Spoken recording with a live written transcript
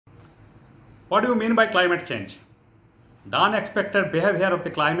What do you mean by climate change? The unexpected behavior of the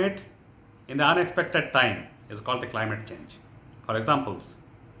climate in the unexpected time is called the climate change. For examples,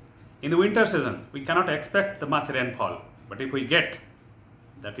 in the winter season, we cannot expect the much rainfall, but if we get,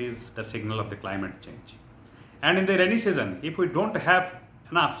 that is the signal of the climate change. And in the rainy season, if we don't have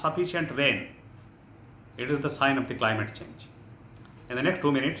enough sufficient rain, it is the sign of the climate change. In the next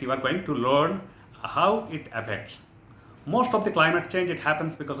 2 minutes, you are going to learn how it affects. Most of the climate change, it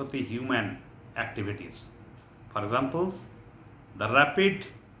happens because of the human activities. For example, the rapid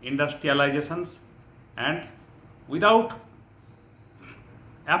industrializations, and without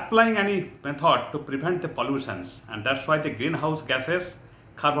applying any method to prevent the pollutions, and that's why the greenhouse gases,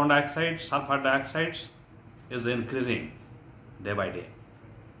 carbon dioxide, sulfur dioxide is increasing day by day,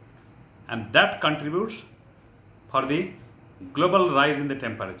 and that contributes for the global rise in the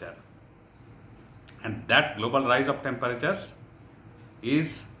temperature, and that global rise of temperatures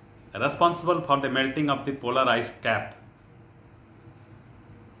is responsible for the melting of the polar ice cap.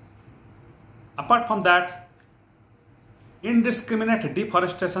 Apart from that, indiscriminate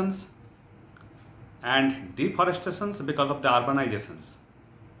deforestations because of the urbanizations,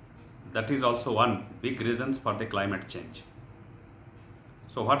 that is also one big reasons for the climate change.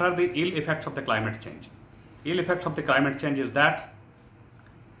 So what are the ill effects of the climate change? Ill effects of the climate change is that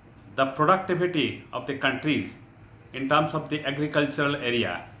the productivity of the countries in terms of the agricultural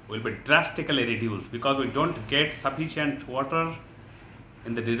area will be drastically reduced because we don't get sufficient water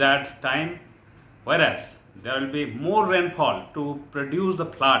in the desired time, whereas there will be more rainfall to produce the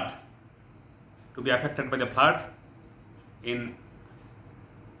flood, to be affected by the flood in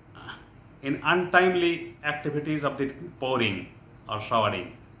untimely activities of the pouring or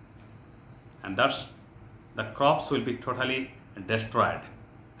showering, and thus the crops will be totally destroyed.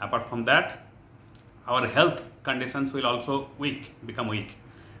 Apart from that, our health conditions will also become weak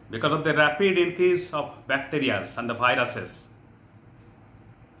because of the rapid increase of bacteria and the viruses.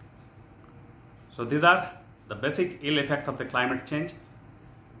 So these are the basic ill effect of the climate change.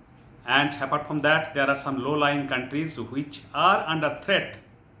 And apart from that, there are some low-lying countries which are under threat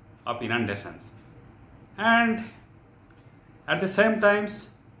of inundations, and at the same times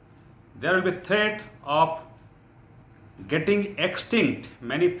there will be threat of getting extinct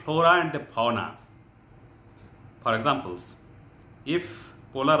many flora and the fauna. For examples, if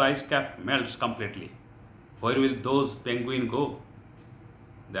polar ice cap melts completely, where will those penguins go?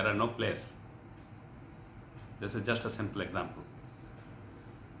 There are no place. This is just a simple example.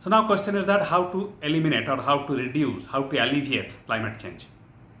 So now question is that how to eliminate or how to reduce, how to alleviate climate change.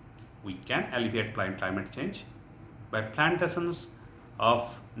 We can alleviate climate change by plantations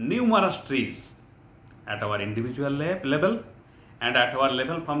of numerous trees at our individual level and at our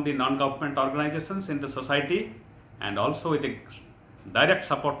level from the non-government organizations in the society, and also with the direct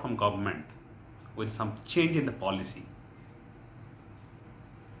support from government with some change in the policy.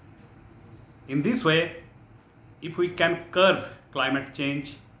 In this way, if we can curb climate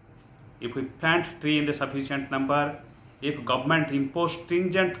change, if we plant tree in the sufficient number, if government impose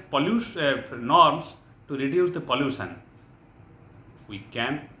stringent norms to reduce the pollution, we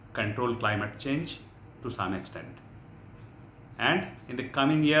can control climate change to some extent. And in the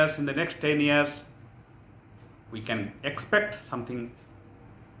coming years, in the next 10 years, we can expect something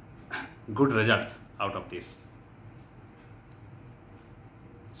good result out of this.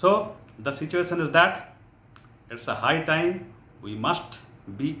 So the situation is that it's a high time we must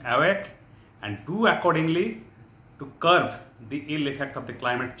be awake and do accordingly to curb the ill effect of the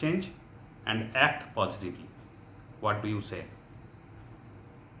climate change and act positively. What do you say?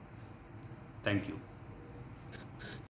 Thank you.